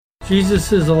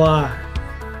Jesus is alive.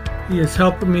 He is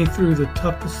helping me through the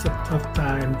toughest of tough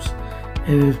times,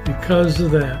 and it is because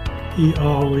of that he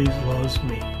always loves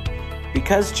me.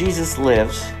 Because Jesus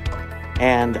lives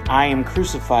and I am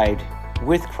crucified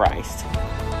with Christ,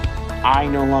 I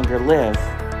no longer live,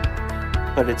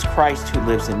 but it's Christ who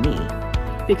lives in me.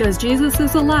 Because Jesus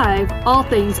is alive, all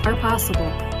things are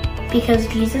possible. Because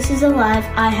Jesus is alive,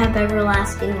 I have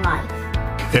everlasting life.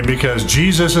 And because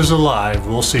Jesus is alive,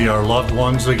 we'll see our loved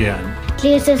ones again.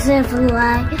 Jesus is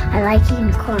alive, I like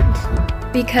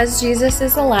unicorns. Because Jesus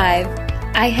is alive,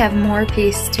 I have more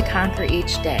peace to conquer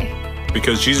each day.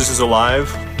 Because Jesus is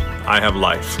alive, I have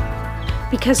life.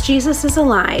 Because Jesus is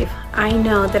alive, I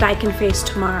know that I can face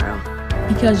tomorrow.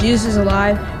 Because Jesus is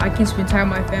alive, I can spend time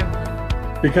with my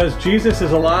family. Because Jesus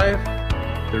is alive,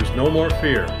 there's no more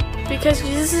fear. Because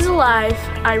Jesus is alive,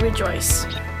 I rejoice.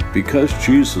 Because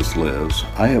Jesus lives,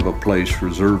 I have a place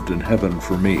reserved in heaven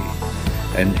for me,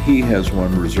 and he has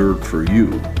one reserved for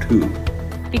you, too.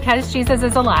 Because Jesus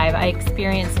is alive, I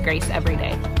experience grace every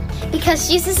day. Because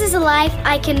Jesus is alive,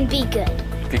 I can be good.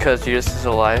 Because Jesus is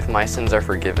alive, my sins are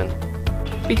forgiven.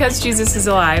 Because Jesus is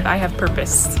alive, I have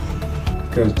purpose.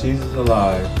 Because Jesus is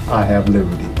alive, I have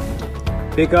liberty.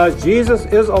 Because Jesus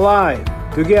is alive,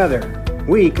 together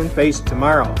we can face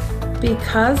tomorrow.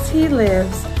 Because he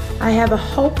lives, I have a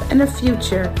hope and a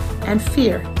future, and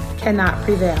fear cannot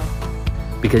prevail.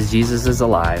 Because Jesus is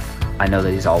alive, I know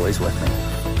that he's always with me.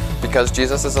 Because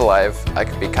Jesus is alive, I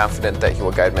can be confident that he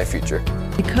will guide my future.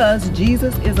 Because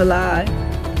Jesus is alive,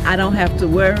 I don't have to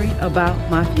worry about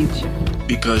my future.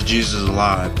 Because Jesus is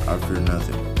alive, I fear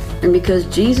nothing. And because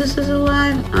Jesus is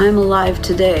alive, I'm alive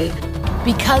today.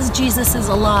 Because Jesus is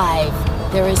alive,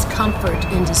 there is comfort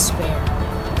in despair.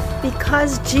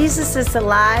 Because Jesus is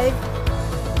alive,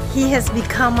 he has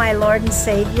become my Lord and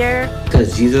Savior.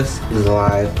 Because Jesus is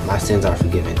alive, my sins are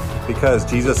forgiven. Because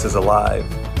Jesus is alive,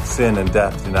 sin and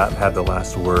death do not have the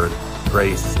last word.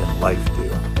 Grace and life do.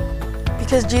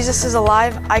 Because Jesus is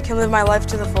alive, I can live my life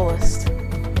to the fullest.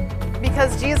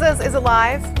 Because Jesus is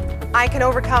alive, I can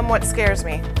overcome what scares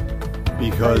me.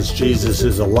 Because Jesus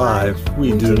is alive,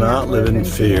 we do not live in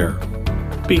fear.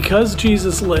 Because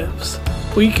Jesus lives,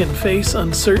 we can face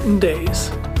uncertain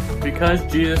days. Because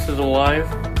Jesus is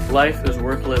alive, life is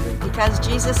worth living. Because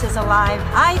Jesus is alive,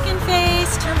 I can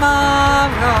face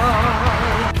tomorrow.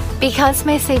 Because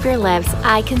my Savior lives,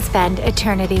 I can spend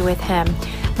eternity with him.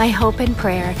 My hope and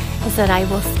prayer is that I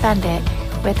will spend it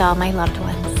with all my loved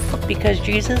ones. Because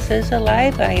Jesus is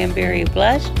alive, I am very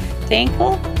blessed,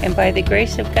 thankful, and by the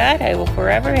grace of God, I will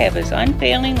forever have his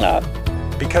unfailing love.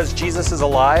 Because Jesus is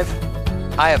alive,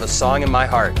 I have a song in my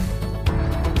heart.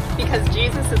 Because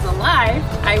Jesus is alive,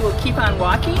 I will keep on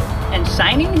walking and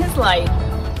shining his light.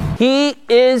 He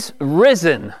is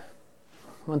risen.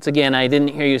 Once again, I didn't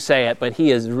hear you say it, but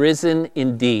he is risen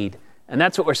indeed. And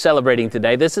that's what we're celebrating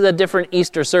today. This is a different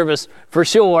Easter service for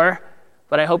sure,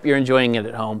 but I hope you're enjoying it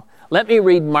at home. Let me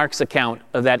read Mark's account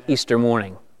of that Easter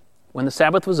morning. When the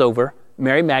Sabbath was over,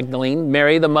 Mary Magdalene,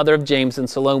 Mary the mother of James, and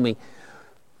Salome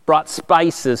brought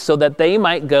spices so that they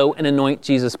might go and anoint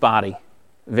Jesus' body.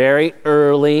 Very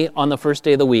early on the first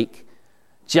day of the week,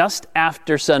 just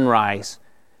after sunrise,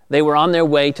 they were on their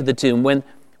way to the tomb when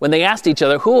they asked each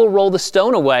other, who will roll the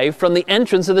stone away from the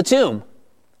entrance of the tomb?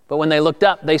 But when they looked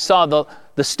up, they saw the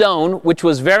stone, which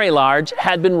was very large,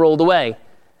 had been rolled away.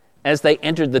 As they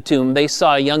entered the tomb, they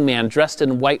saw a young man dressed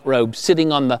in white robes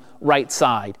sitting on the right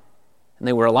side. And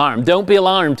they were alarmed. Don't be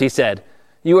alarmed, he said.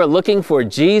 You are looking for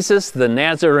Jesus the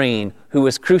Nazarene, who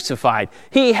was crucified.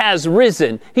 He has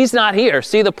risen. He's not here.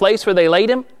 See the place where they laid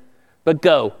him? But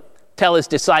go, tell his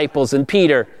disciples and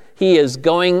Peter, he is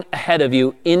going ahead of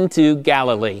you into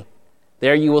Galilee.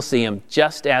 There you will see him,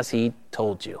 just as he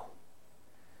told you.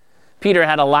 Peter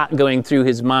had a lot going through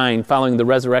his mind following the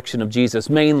resurrection of Jesus.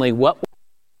 Mainly, what will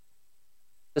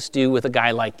Jesus do with a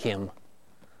guy like him?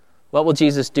 What will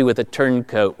Jesus do with a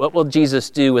turncoat? What will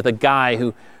Jesus do with a guy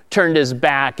who turned his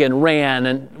back and ran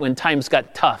and when times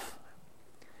got tough?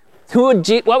 What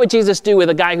would Jesus do with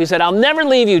a guy who said, I'll never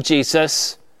leave you,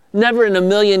 Jesus, never in a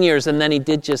million years, and then he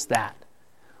did just that?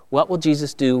 What will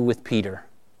Jesus do with Peter?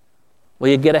 Well,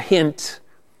 you get a hint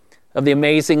of the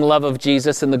amazing love of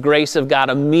Jesus and the grace of God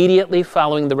immediately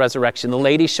following the resurrection. The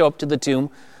ladies show up to the tomb,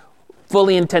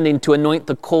 fully intending to anoint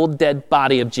the cold, dead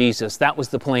body of Jesus. That was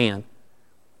the plan.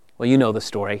 Well, you know the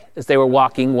story. As they were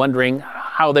walking, wondering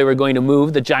how they were going to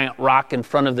move the giant rock in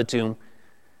front of the tomb,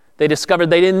 they discovered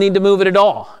they didn't need to move it at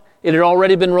all. It had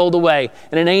already been rolled away.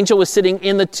 And an angel was sitting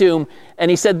in the tomb,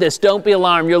 and he said this, don't be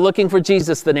alarmed. You're looking for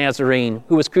Jesus the Nazarene,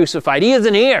 who was crucified. He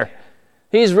isn't here.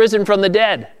 He's risen from the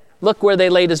dead. Look where they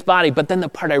laid his body. But then the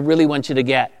part I really want you to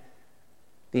get,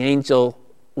 The angel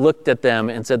looked at them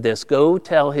and said this, "Go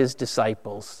tell his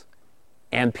disciples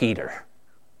and Peter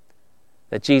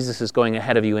that Jesus is going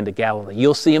ahead of you into Galilee.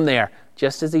 You'll see him there,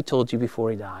 just as he told you before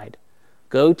he died.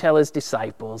 Go tell his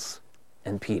disciples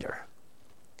and Peter."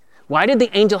 Why did the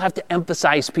angel have to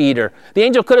emphasize Peter? The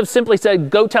angel could have simply said,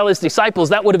 "Go tell his disciples."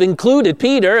 That would have included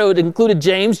Peter. It would have included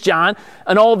James, John,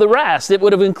 and all the rest. It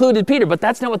would have included Peter, but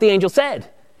that's not what the angel said.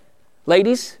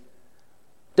 Ladies,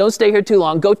 don't stay here too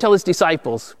long. Go tell his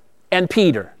disciples and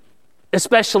Peter,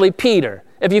 especially Peter.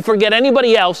 If you forget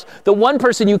anybody else, the one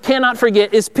person you cannot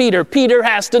forget is Peter. Peter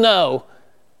has to know.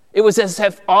 It was as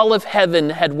if all of heaven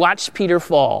had watched Peter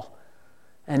fall,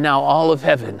 and now all of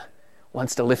heaven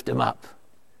wants to lift him up.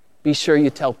 Be sure you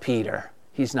tell Peter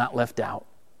he's not left out.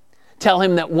 Tell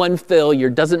him that one failure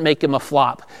doesn't make him a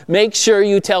flop. Make sure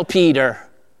you tell Peter.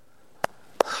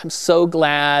 I'm so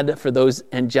glad for those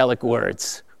angelic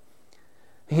words.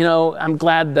 You know, I'm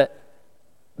glad that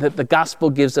the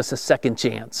gospel gives us a second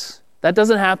chance. That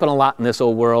doesn't happen a lot in this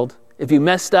old world. If you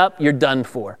messed up, you're done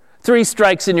for. 3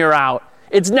 strikes and you're out.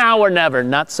 It's now or never.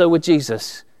 Not so with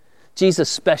Jesus. Jesus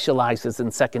specializes in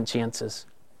second chances.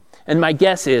 And my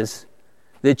guess is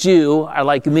that you are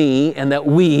like me and that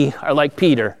we are like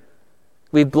Peter.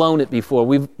 We've blown it before.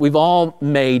 We've all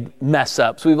made mess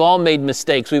ups. We've all made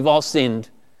mistakes. We've all sinned.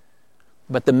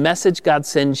 But the message God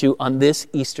sends you on this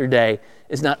Easter day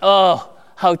is not, "Oh,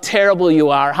 how terrible you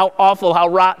are, how awful, how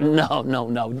rotten."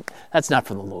 No. That's not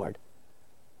from the Lord.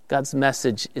 God's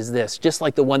message is this, just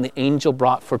like the one the angel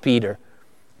brought for Peter.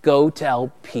 Go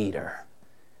tell Peter.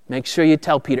 Make sure you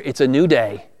tell Peter. It's a new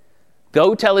day.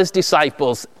 Go tell his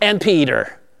disciples and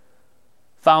Peter.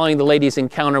 Following the lady's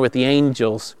encounter with the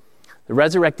angels, the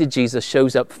resurrected Jesus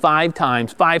shows up 5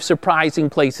 times, 5 surprising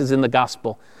places in the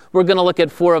gospel. We're going to look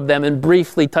at 4 of them and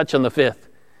briefly touch on the 5th.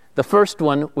 The first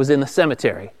one was in the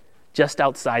cemetery, just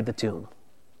outside the tomb.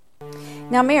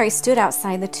 Now Mary stood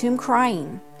outside the tomb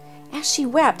crying. As she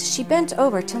wept, she bent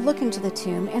over to look into the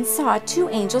tomb and saw 2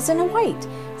 angels in white,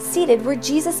 seated where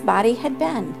Jesus' body had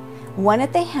been, one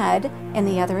at the head and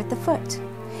the other at the foot.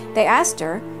 They asked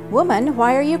her, "Woman,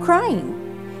 why are you crying?"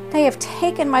 "They have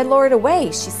taken my Lord away,"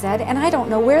 she said, "and I don't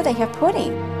know where they have put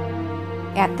him."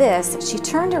 At this, she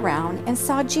turned around and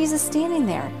saw Jesus standing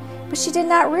there, but she did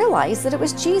not realize that it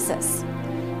was Jesus.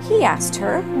 He asked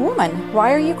her, "Woman,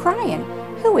 why are you crying?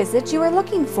 Who is it you are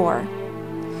looking for?"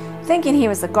 Thinking he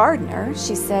was a gardener,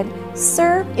 she said,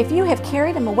 "Sir, if you have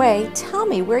carried him away, tell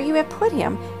me where you have put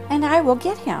him, and I will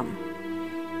get him."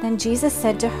 Then Jesus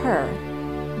said to her,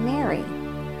 "Mary."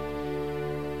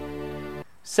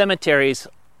 Cemeteries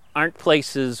aren't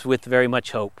places with very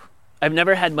much hope. I've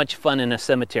never had much fun in a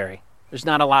cemetery. There's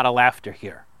not a lot of laughter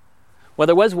here. Well,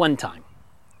 there was one time.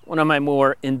 One of my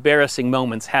more embarrassing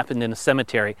moments happened in a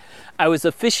cemetery. I was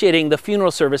officiating the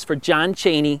funeral service for John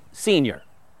Cheney Sr.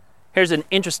 Here's an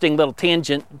interesting little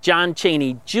tangent. John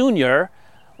Cheney Jr.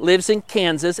 lives in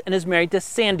Kansas and is married to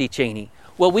Sandy Cheney.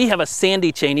 Well, we have a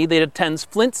Sandy Cheney that attends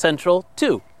Flint Central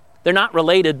too. They're not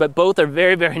related, but both are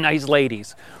very, very nice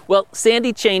ladies. Well,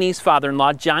 Sandy Cheney's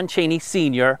father-in-law, John Cheney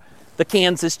Sr., the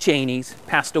Kansas Cheneys,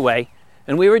 passed away,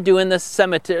 and we were doing the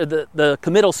cemetery, the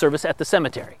committal service at the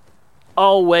cemetery.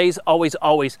 Always.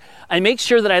 I make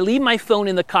sure that I leave my phone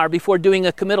in the car before doing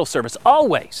a committal service.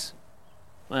 Always.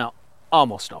 Well,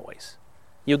 almost always.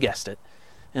 You guessed it.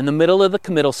 In the middle of the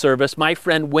committal service, my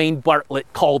friend Wayne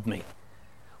Bartlett called me.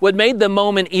 What made the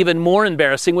moment even more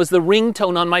embarrassing was the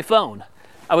ringtone on my phone.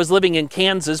 I was living in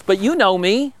Kansas, but you know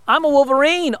me. I'm a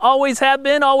Wolverine. Always have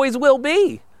been, always will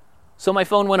be. So my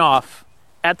phone went off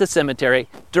at the cemetery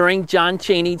during John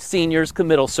Cheney Sr.'s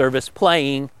committal service,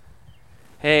 playing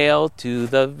 "Hail to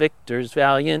the victors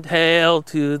valiant, hail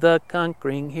to the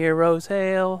conquering heroes,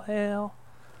 hail, hail."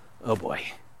 Oh boy.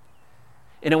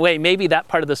 In a way, maybe that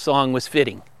part of the song was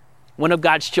fitting. One of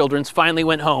God's children finally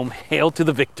went home. Hail to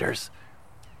the victors.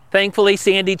 Thankfully,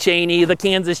 Sandy Cheney, the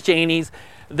Kansas Cheneys,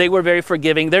 they were very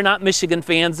forgiving. They're not Michigan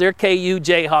fans. They're KU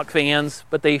Jayhawk fans,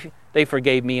 but they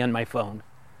forgave me on my phone.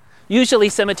 Usually,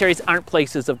 cemeteries aren't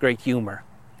places of great humor.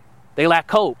 They lack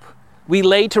hope. We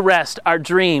lay to rest our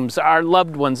dreams, our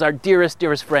loved ones, our dearest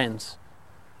friends.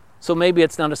 So maybe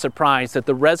it's not a surprise that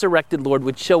the resurrected Lord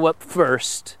would show up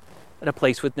first at a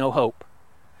place with no hope.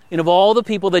 And of all the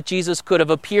people that Jesus could have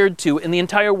appeared to in the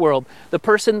entire world, the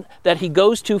person that he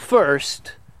goes to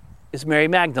first is Mary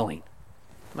Magdalene.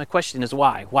 My question is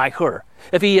why? Why her?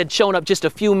 If he had shown up just a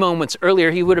few moments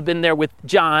earlier, he would have been there with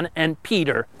John and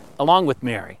Peter, along with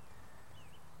Mary.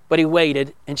 But he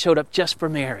waited and showed up just for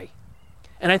Mary.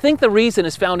 And I think the reason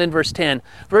is found in verse 10.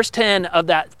 Verse 10 of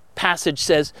that passage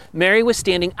says, Mary was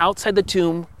standing outside the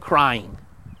tomb crying.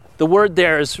 The word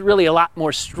there is really a lot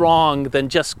more strong than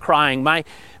just crying. My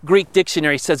Greek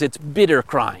dictionary says it's bitter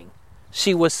crying.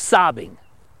 She was sobbing,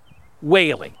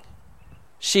 wailing.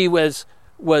 She was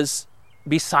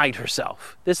beside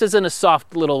herself. This isn't a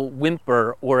soft little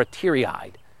whimper or a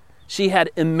teary-eyed. She had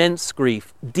immense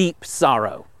grief, deep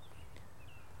sorrow.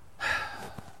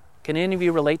 Can any of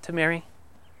you relate to Mary?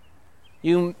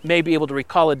 You may be able to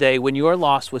recall a day when your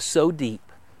loss was so deep,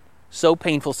 so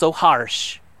painful, so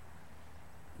harsh,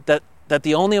 that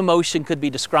the only emotion could be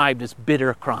described as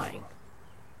bitter crying.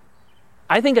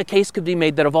 I think a case could be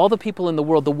made that of all the people in the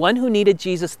world, the one who needed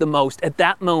Jesus the most at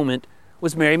that moment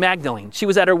was Mary Magdalene. She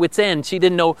was at her wit's end. She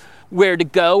didn't know where to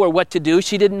go or what to do.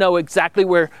 She didn't know exactly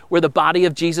where the body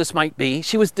of Jesus might be.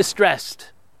 She was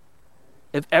distressed.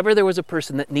 If ever there was a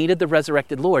person that needed the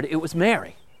resurrected Lord, it was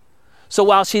Mary. So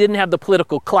while she didn't have the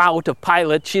political clout of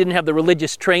Pilate, she didn't have the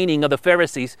religious training of the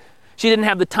Pharisees, she didn't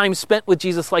have the time spent with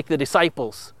Jesus like the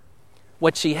disciples,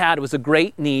 what she had was a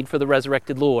great need for the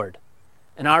resurrected Lord.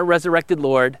 And our resurrected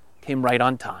Lord came right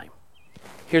on time.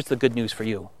 Here's the good news for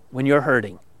you. When you're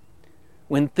hurting,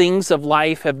 when things of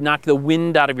life have knocked the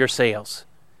wind out of your sails,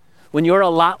 when you're a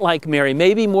lot like Mary,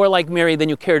 maybe more like Mary than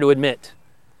you care to admit,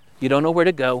 you don't know where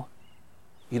to go,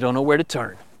 you don't know where to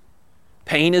turn.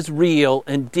 Pain is real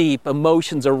and deep,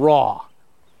 emotions are raw.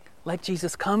 Let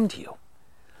Jesus come to you.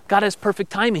 God has perfect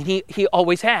timing, He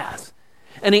always has.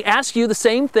 And He asks you the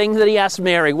same thing that He asked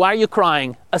Mary. Why are you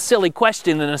crying? A silly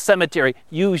question in a cemetery,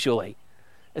 usually.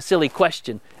 A silly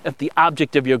question if the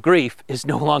object of your grief is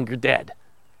no longer dead.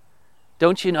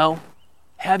 Don't you know?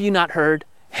 Have you not heard?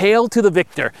 Hail to the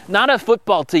victor. Not a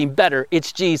football team, better,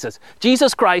 it's Jesus.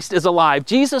 Jesus Christ is alive.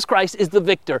 Jesus Christ is the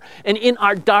victor. And in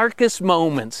our darkest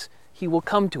moments, He will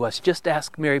come to us. Just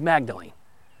ask Mary Magdalene.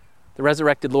 The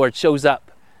resurrected Lord shows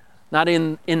up, not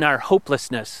in our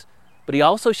hopelessness, but He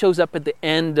also shows up at the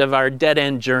end of our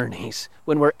dead-end journeys.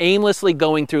 When we're aimlessly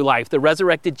going through life, the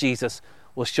resurrected Jesus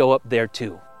will show up there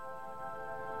too.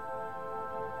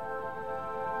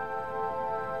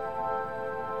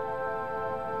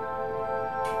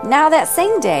 Now that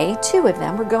same day, 2 of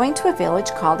them were going to a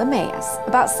village called Emmaus,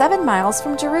 about 7 miles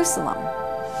from Jerusalem.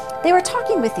 They were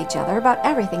talking with each other about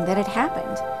everything that had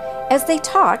happened. As they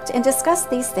talked and discussed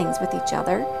these things with each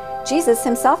other, Jesus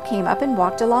Himself came up and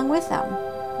walked along with them.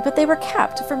 But they were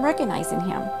kept from recognizing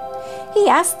Him. He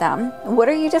asked them, "What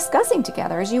are you discussing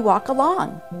together as you walk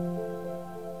along?"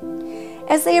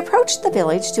 As they approached the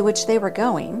village to which they were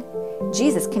going,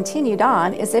 Jesus continued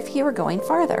on as if He were going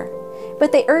farther.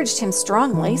 But they urged Him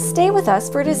strongly, "Stay with us,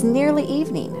 for it is nearly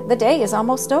evening. The day is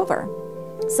almost over."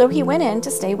 So He went in to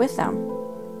stay with them.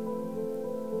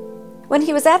 When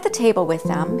He was at the table with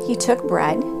them, He took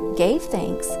bread, gave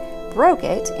thanks, broke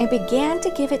it, and began to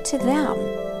give it to them.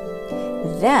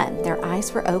 Then their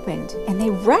eyes were opened, and they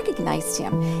recognized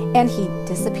Him, and He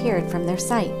disappeared from their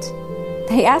sight.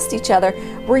 They asked each other,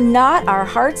 "Were not our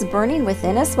hearts burning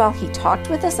within us while He talked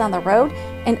with us on the road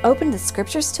and opened the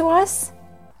Scriptures to us?"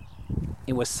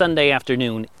 It was Sunday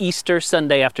afternoon, Easter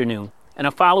Sunday afternoon, and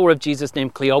a follower of Jesus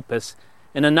named Cleopas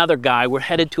and another guy were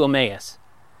headed to Emmaus.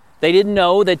 They didn't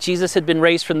know that Jesus had been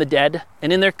raised from the dead,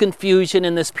 and in their confusion,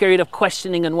 in this period of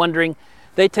questioning and wondering,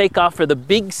 they take off for the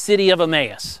big city of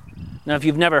Emmaus. Now, if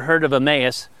you've never heard of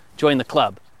Emmaus, join the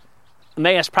club.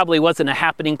 Emmaus probably wasn't a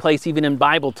happening place even in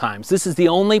Bible times. This is the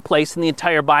only place in the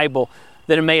entire Bible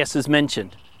that Emmaus is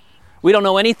mentioned. We don't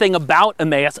know anything about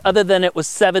Emmaus other than it was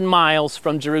 7 miles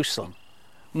from Jerusalem.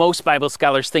 Most Bible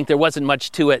scholars think there wasn't much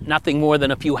to it, nothing more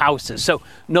than a few houses. So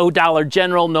no Dollar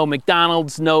General, no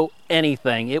McDonald's, no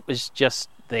anything. It was just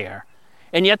there.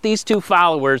 And yet these 2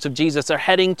 followers of Jesus are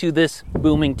heading to this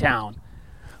booming town.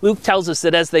 Luke tells us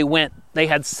that as they went, they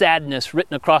had sadness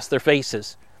written across their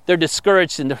faces. They're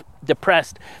discouraged and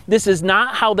depressed. This is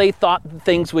not how they thought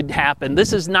things would happen.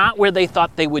 This is not where they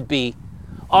thought they would be.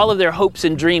 All of their hopes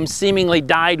and dreams seemingly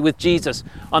died with Jesus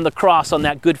on the cross on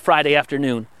that Good Friday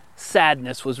afternoon.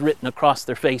 Sadness was written across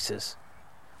their faces.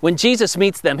 When Jesus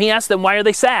meets them, He asks them, "Why are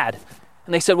they sad?"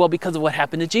 And they said, "Well, because of what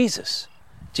happened to Jesus."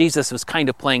 Jesus was kind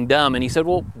of playing dumb, and He said,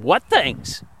 "Well, what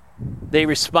things?" They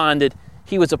responded,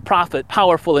 "He was a prophet,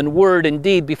 powerful in word and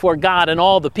deed before God and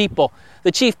all the people.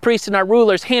 The chief priests and our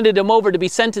rulers handed Him over to be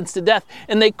sentenced to death,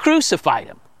 and they crucified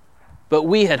Him. But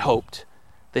we had hoped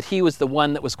that He was the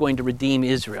one that was going to redeem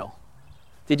Israel."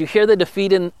 Did you hear the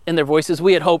defeat in their voices?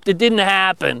 We had hoped. It didn't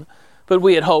happen, but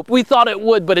we had hoped. We thought it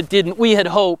would, but it didn't. We had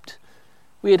hoped.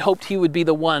 We had hoped He would be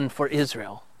the one for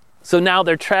Israel. So now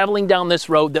they're traveling down this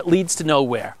road that leads to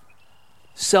nowhere.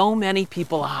 So many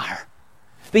people are.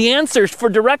 The answer for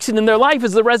direction in their life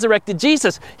is the resurrected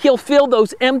Jesus. He'll fill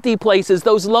those empty places,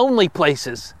 those lonely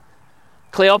places.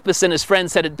 Cleopas and his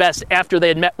friends said it best after they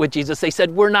had met with Jesus. They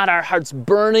said, "Were not our hearts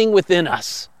burning within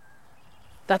us?"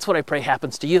 That's what I pray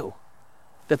happens to you,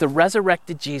 that the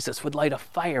resurrected Jesus would light a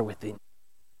fire within you.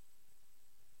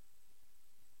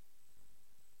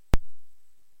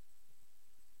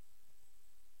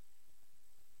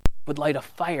 Would light a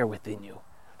fire within you,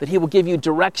 that he will give you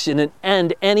direction and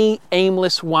end any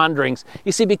aimless wanderings.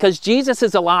 You see, because Jesus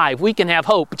is alive, we can have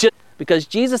hope. Because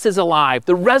Jesus is alive,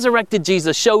 the resurrected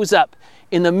Jesus shows up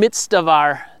in the midst of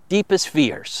our deepest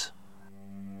fears.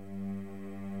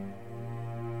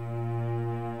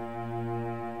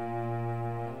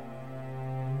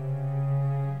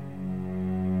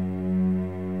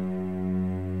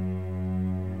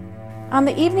 On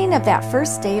the evening of that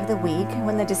first day of the week,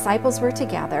 when the disciples were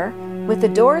together, with the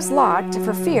doors locked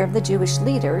for fear of the Jewish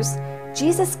leaders,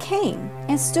 Jesus came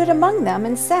and stood among them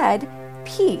and said,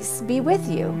 "Peace be with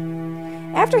you."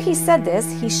 After he said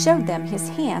this, he showed them his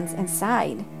hands and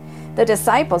side. The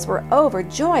disciples were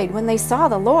overjoyed when they saw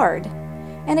the Lord.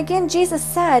 And again Jesus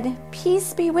said,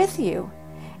 "Peace be with you.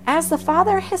 As the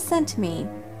Father has sent me,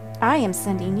 I am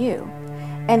sending you."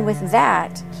 And with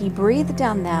that, he breathed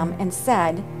on them and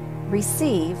said,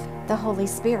 "Receive the Holy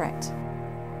Spirit."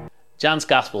 John's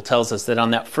Gospel tells us that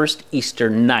on that first Easter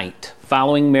night,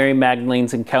 following Mary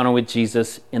Magdalene's encounter with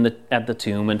Jesus at the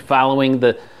tomb, and following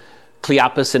the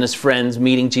Cleopas and his friends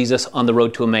meeting Jesus on the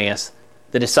road to Emmaus,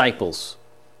 the disciples,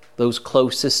 those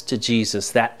closest to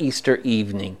Jesus that Easter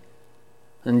evening,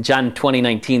 and John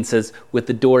 20:19 says, with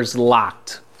the doors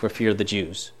locked for fear of the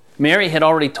Jews. Mary had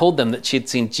already told them that she had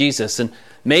seen Jesus, and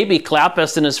maybe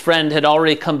Cleopas and his friend had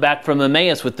already come back from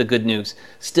Emmaus with the good news.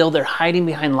 Still, they're hiding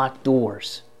behind locked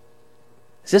doors.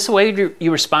 Is this the way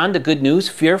you respond to good news?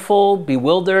 Fearful,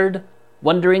 bewildered,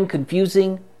 wondering,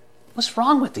 confusing? What's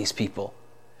wrong with these people?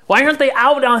 Why aren't they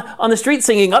out on the street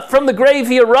singing, "Up from the grave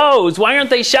he arose"? Why aren't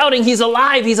they shouting, "He's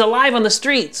alive on the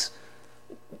streets"?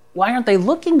 Why aren't they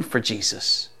looking for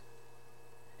Jesus?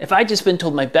 If I'd just been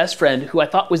told my best friend, who I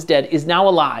thought was dead, is now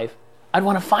alive, I'd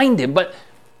want to find him, but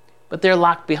they're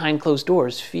locked behind closed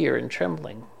doors, fear and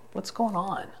trembling. What's going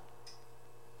on?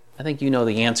 I think you know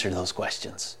the answer to those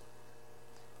questions.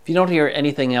 If you don't hear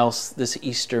anything else this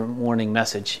Easter morning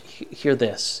message, hear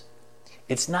this.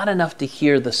 It's not enough to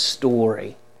hear the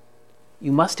story.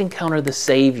 You must encounter the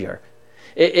Savior.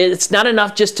 It's not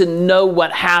enough just to know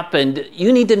what happened.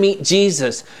 You need to meet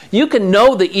Jesus. You can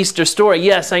know the Easter story.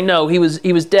 Yes, I know. He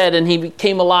was dead and he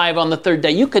became alive on the third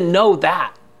day. You can know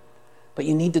that. But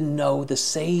you need to know the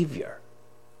Savior.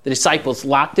 The disciples,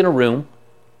 locked in a room,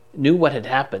 knew what had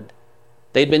happened.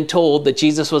 They'd been told that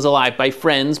Jesus was alive by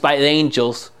friends, by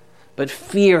angels, but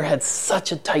fear had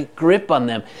such a tight grip on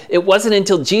them. It wasn't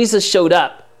until Jesus showed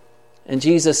up and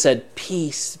Jesus said,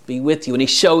 "Peace be with you." And he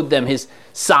showed them his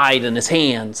side and his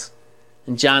hands.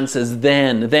 And John says,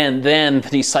 then the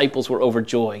disciples were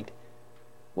overjoyed.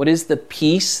 What is the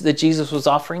peace that Jesus was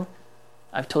offering?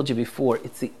 I've told you before,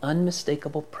 it's the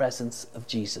unmistakable presence of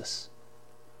Jesus.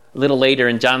 A little later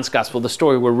in John's Gospel, the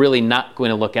story we're really not going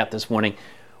to look at this morning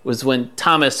was when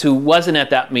Thomas, who wasn't at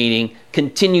that meeting,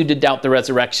 continued to doubt the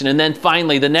resurrection. And then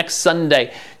finally, the next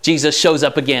Sunday, Jesus shows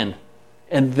up again.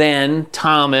 And then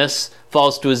Thomas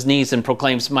falls to his knees and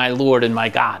proclaims, "My Lord and my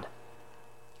God."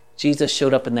 Jesus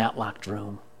showed up in that locked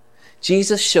room.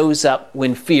 Jesus shows up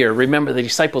when fear, remember the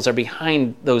disciples are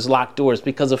behind those locked doors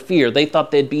because of fear. They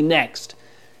thought they'd be next.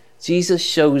 Jesus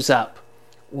shows up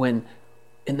when,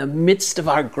 in the midst of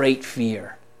our great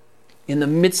fear, in the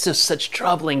midst of such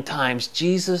troubling times,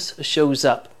 Jesus shows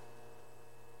up.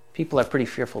 People are pretty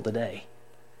fearful today.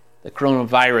 The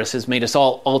coronavirus has made us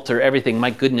all alter everything. My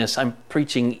goodness, I'm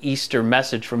preaching Easter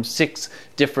message from 6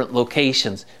 different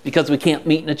locations because we can't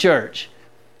meet in a church.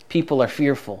 People are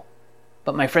fearful.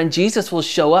 But my friend, Jesus will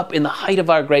show up in the height of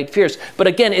our great fears. But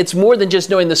again, it's more than just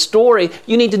knowing the story.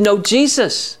 You need to know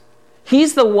Jesus.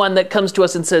 He's the one that comes to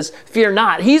us and says, "Fear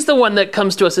not." He's the one that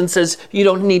comes to us and says, "You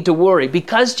don't need to worry."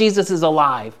 Because Jesus is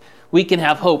alive, we can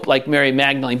have hope like Mary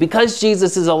Magdalene. Because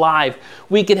Jesus is alive,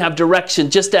 we can have direction,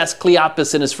 just as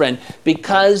Cleopas and his friend.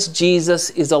 Because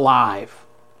Jesus is alive,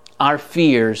 our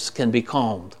fears can be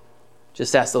calmed,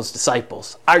 just as those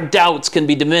disciples. Our doubts can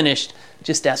be diminished,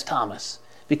 just as Thomas.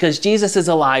 Because Jesus is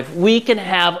alive, we can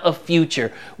have a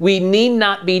future. We need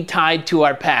not be tied to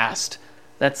our past.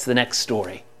 That's the next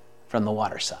story from the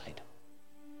waterside.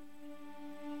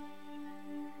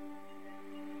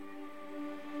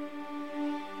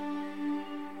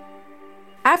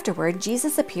 Afterward,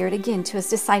 Jesus appeared again to his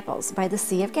disciples by the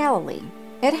Sea of Galilee.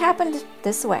 It happened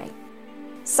this way.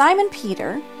 Simon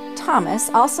Peter, Thomas,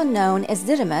 also known as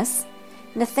Didymus,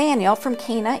 Nathanael from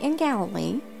Cana in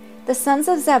Galilee, the sons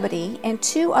of Zebedee, and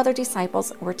 2 other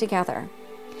disciples were together.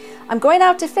 "I'm going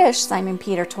out to fish," Simon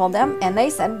Peter told them, and they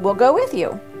said, "We'll go with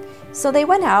you." So they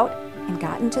went out and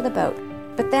got into the boat.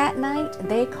 But that night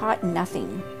they caught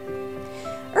nothing.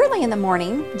 Early in the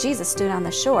morning, Jesus stood on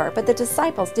the shore, but the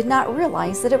disciples did not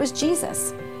realize that it was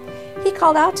Jesus. He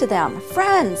called out to them,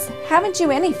 "Friends, haven't you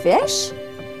any fish?"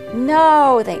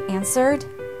 "No," they answered.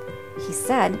 He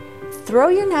said, "Throw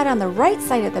your net on the right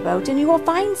side of the boat and you will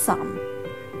find some."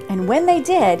 And when they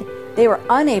did, they were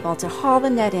unable to haul the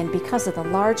net in because of the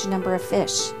large number of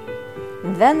fish.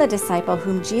 Then the disciple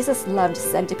whom Jesus loved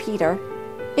said to Peter,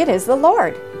 "It is the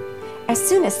Lord." As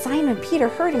soon as Simon Peter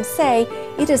heard him say,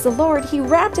 "It is the Lord," he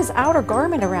wrapped his outer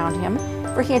garment around him,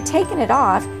 for he had taken it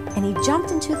off, and he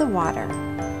jumped into the water.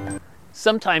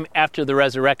 Sometime after the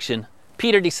resurrection,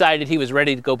 Peter decided he was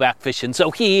ready to go back fishing,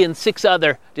 so he and 6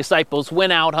 other disciples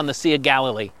went out on the Sea of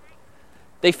Galilee.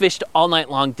 They fished all night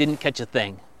long, didn't catch a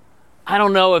thing. I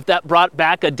don't know if that brought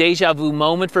back a deja vu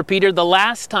moment for Peter. The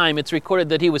last time it's recorded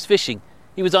that he was fishing,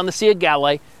 he was on the Sea of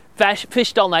Galilee,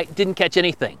 fished all night, didn't catch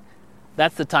anything.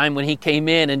 That's the time when he came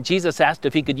in and Jesus asked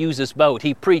if he could use his boat.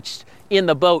 He preached in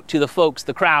the boat to the folks,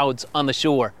 the crowds on the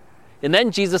shore. And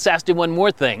then Jesus asked him one more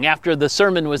thing. After the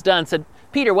sermon was done, said,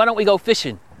 "Peter, why don't we go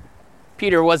fishing?"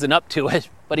 Peter wasn't up to it,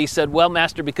 but he said, "Well,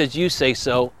 Master, because you say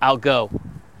so, I'll go."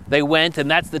 They went,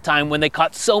 and that's the time when they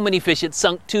caught so many fish it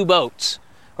sunk 2 boats,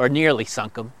 or nearly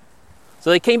sunk them. So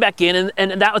they came back in,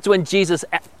 and that was when Jesus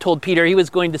told Peter he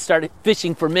was going to start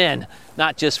fishing for men,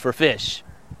 not just for fish.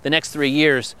 The next 3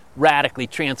 years radically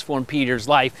transformed Peter's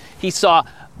life. He saw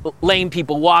lame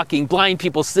people walking, blind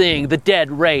people seeing, the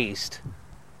dead raised.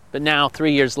 But now,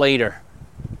 3 years later,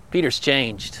 Peter's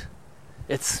changed.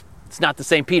 It's not the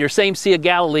same Peter. Same Sea of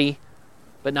Galilee,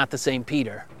 but not the same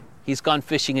Peter. He's gone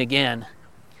fishing again.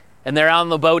 And they're out on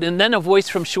the boat, and then a voice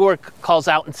from shore calls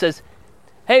out and says,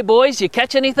 "Hey, boys, you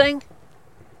catch anything?"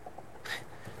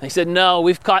 They said, "No,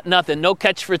 we've caught nothing. No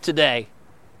catch for today."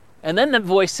 And then the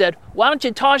voice said, "Why don't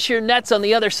you toss your nets on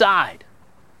the other side?"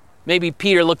 Maybe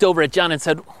Peter looked over at John and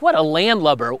said, "What a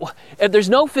landlubber. If there's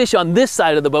no fish on this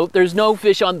side of the boat, there's no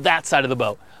fish on that side of the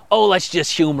boat. Oh, let's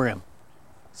just humor him."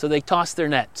 So they tossed their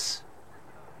nets.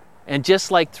 And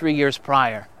just like 3 years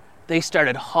prior, they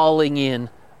started hauling in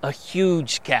a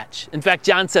huge catch. In fact,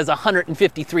 John says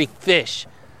 153 fish.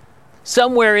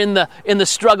 Somewhere in the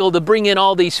struggle to bring in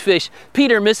all these fish,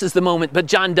 Peter misses the moment, but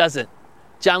John doesn't.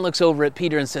 John looks over at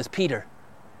Peter and says, "Peter,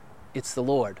 it's the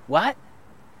Lord." "What?"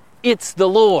 "It's the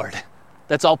Lord."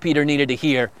 That's all Peter needed to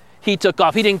hear. He took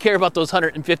off. He didn't care about those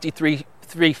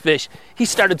 153 fish. He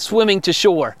started swimming to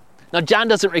shore. Now, John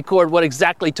doesn't record what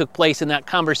exactly took place in that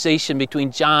conversation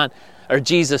between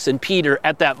Jesus and Peter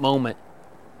at that moment.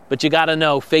 But you got to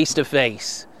know, face to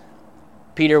face,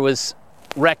 Peter was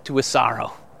wrecked with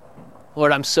sorrow.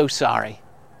 "Lord, I'm so sorry.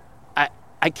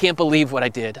 I can't believe what I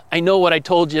did. I know what I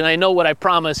told you, and I know what I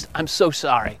promised. I'm so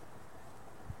sorry."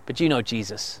 But you know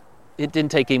Jesus. It didn't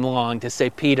take him long to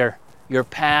say, "Peter, your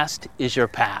past is your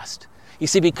past." You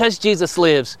see, because Jesus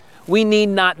lives, we need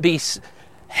not be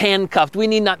handcuffed. We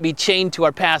need not be chained to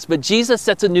our past, but Jesus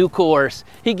sets a new course.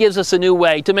 He gives us a new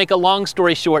way. To make a long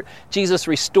story short, Jesus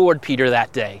restored Peter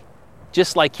that day,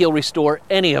 just like he'll restore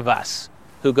any of us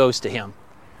who goes to him.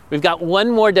 We've got one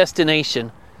more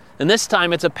destination, and this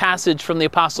time it's a passage from the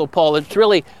Apostle Paul. It's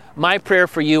really my prayer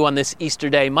for you on this Easter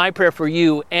day, my prayer for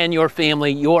you and your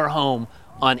family, your home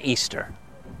on Easter.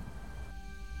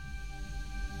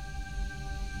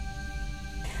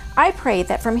 I pray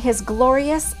that from His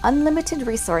glorious, unlimited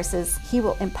resources, He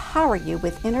will empower you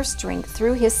with inner strength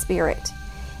through His Spirit.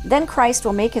 Then Christ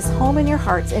will make His home in your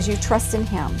hearts as you trust in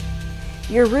Him.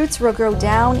 Your roots will grow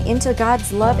down into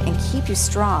God's love and keep you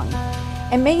strong.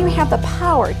 And may you have the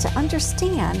power to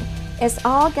understand, as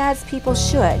all God's people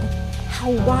should,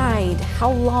 how wide,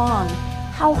 how long,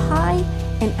 how high,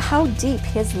 and how deep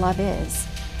His love is.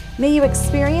 May you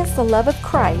experience the love of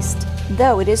Christ,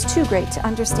 though it is too great to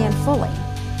understand fully.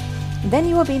 Then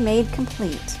you will be made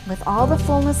complete with all the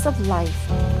fullness of life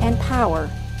and power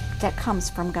that comes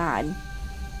from God.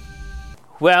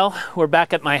 Well, we're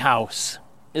back at my house.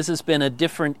 This has been a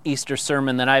different Easter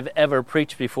sermon than I've ever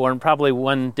preached before, and probably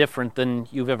one different than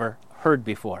you've ever heard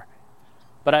before.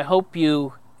 But I hope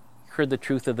you heard the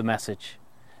truth of the message.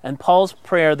 And Paul's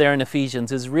prayer there in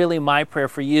Ephesians is really my prayer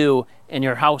for you and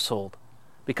your household.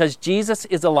 Because Jesus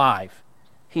is alive.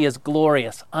 He has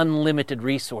glorious, unlimited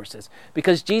resources.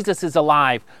 Because Jesus is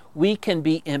alive, we can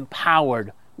be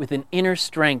empowered with an inner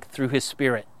strength through His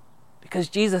Spirit. Because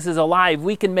Jesus is alive,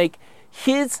 we can make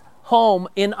His home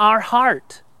in our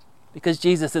heart. Because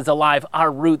Jesus is alive,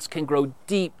 our roots can grow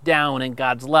deep down in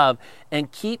God's love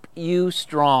and keep you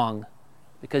strong.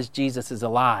 Because Jesus is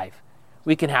alive,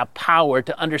 We can have power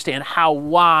to understand how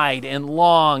wide and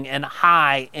long and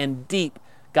high and deep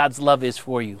God's love is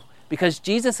for you. Because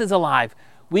Jesus is alive,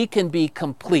 we can be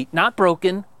complete, not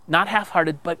broken, not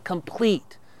half-hearted, but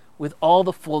complete with all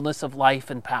the fullness of life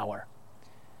and power.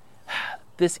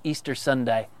 This Easter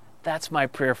Sunday, that's my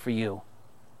prayer for you.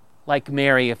 Like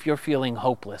Mary, if you're feeling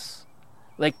hopeless.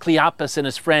 Like Cleopas and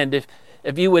his friend,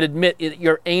 if you would admit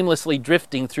you're aimlessly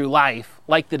drifting through life.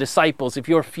 Like the disciples, if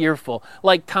you're fearful.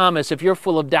 Like Thomas, if you're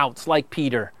full of doubts. Like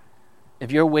Peter,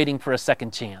 if you're waiting for a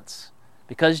second chance.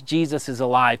 Because Jesus is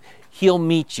alive, he'll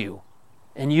meet you.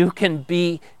 And you can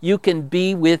be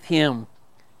with him.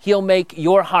 He'll make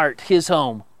your heart his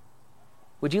home.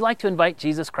 Would you like to invite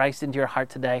Jesus Christ into your heart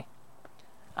today?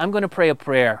 I'm going to pray a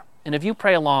prayer. And if you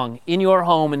pray along in your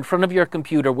home, in front of your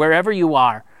computer, wherever you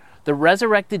are, the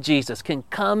resurrected Jesus can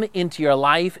come into your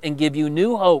life and give you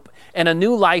new hope and a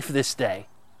new life this day.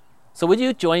 So would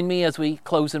you join me as we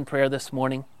close in prayer this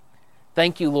morning?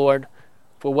 Thank you, Lord,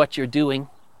 for what you're doing.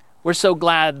 We're so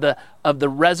glad of the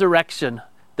resurrection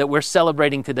that we're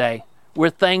celebrating today. We're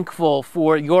thankful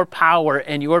for your power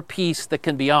and your peace that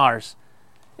can be ours.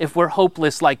 If we're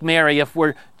hopeless like Mary, if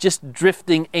we're just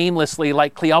drifting aimlessly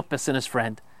like Cleopas and his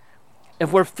friend,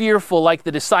 if we're fearful like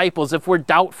the disciples, if we're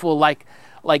doubtful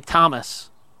like Thomas,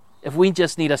 if we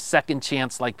just need a second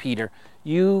chance like Peter,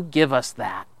 you give us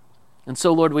that. And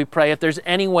so, Lord, we pray if there's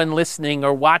anyone listening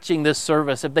or watching this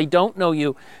service, if they don't know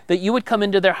you, that you would come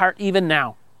into their heart even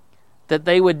now, that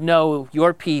they would know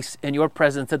your peace and your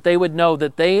presence, that they would know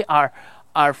that they are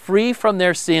free from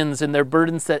their sins and their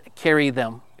burdens that carry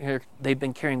them, they've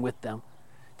been carrying with them.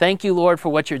 Thank you, Lord, for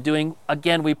what you're doing.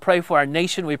 Again, we pray for our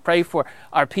nation. We pray for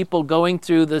our people going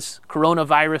through this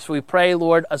coronavirus. We pray,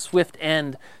 Lord, a swift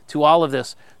end to all of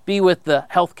this. Be with the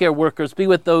healthcare workers. Be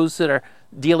with those that are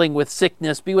dealing with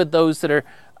sickness. Be with those that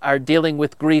are dealing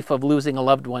with grief of losing a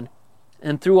loved one.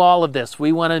 And through all of this,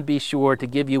 we want to be sure to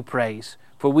give you praise,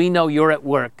 for we know you're at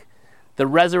work. The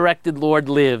resurrected Lord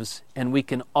lives, and we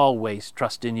can always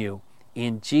trust in you.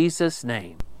 In Jesus'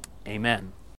 name, amen.